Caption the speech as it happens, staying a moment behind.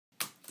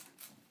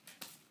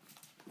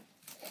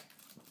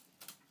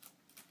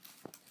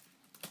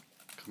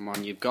Come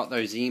on, you've got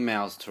those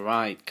emails to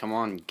write. Come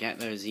on, get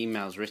those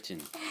emails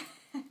written.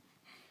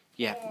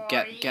 Yeah,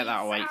 get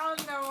that away.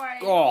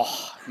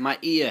 Oh, my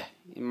ear,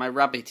 my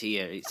rabbit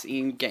ear. It's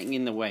getting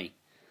in the way.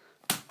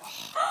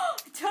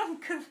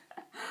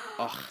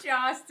 Oh,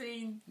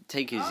 Justin.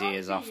 Take his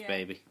ears off,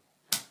 baby.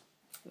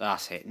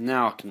 That's it.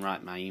 Now I can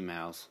write my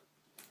emails.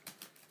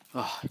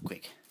 Oh,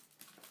 quick.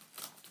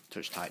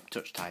 Touch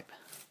type.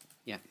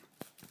 Yeah.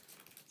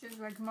 Just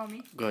like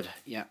mommy. Good,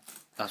 yeah.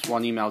 That's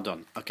one email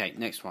done. Okay,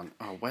 next one.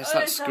 Oh, where's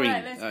that screen?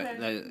 Right,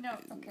 no,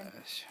 okay.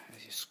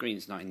 Your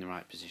screen's not in the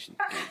right position.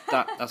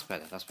 That's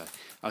better.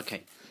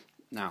 Okay,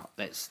 now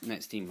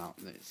next email.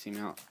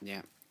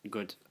 Yeah,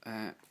 good.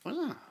 What's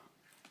that?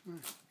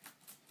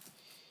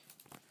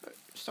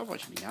 Stop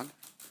watching me, Dad.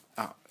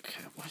 Oh,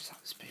 okay. What's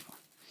that? This people.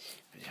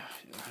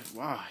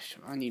 Wow,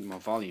 I need more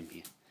volume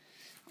here.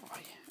 Oh,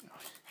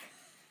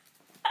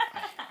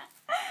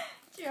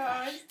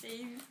 yeah.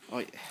 Justin.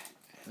 Oh,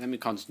 let me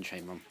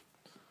concentrate, Mum.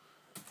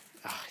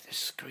 Oh, the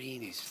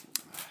screen is.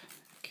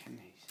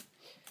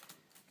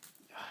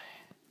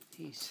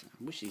 I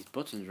wish these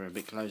buttons were a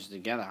bit closer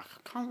together.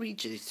 I can't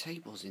reach these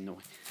tables in the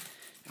way.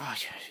 Oh,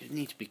 you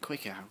need to be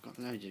quicker. I've got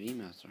loads of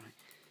emails,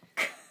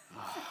 right?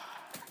 Oh.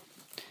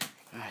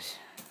 Right.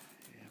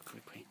 Yeah,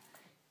 quickly.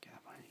 Get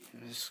that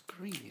one. The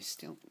screen is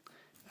still.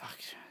 Oh,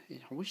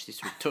 I wish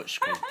this was touch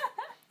screen.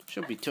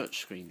 Should be touch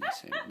screen.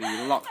 This would be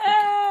a lot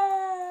quicker.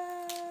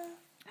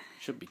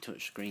 Should be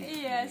touch screen.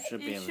 Yes,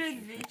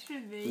 it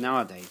should be.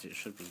 Nowadays it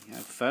should be.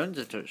 Phones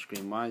are touch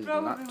screen. Why is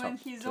Probably the laptop when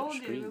he's touch older,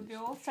 screen? it will be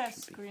all touch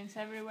screens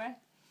everywhere.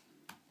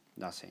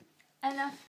 That's it. Enough.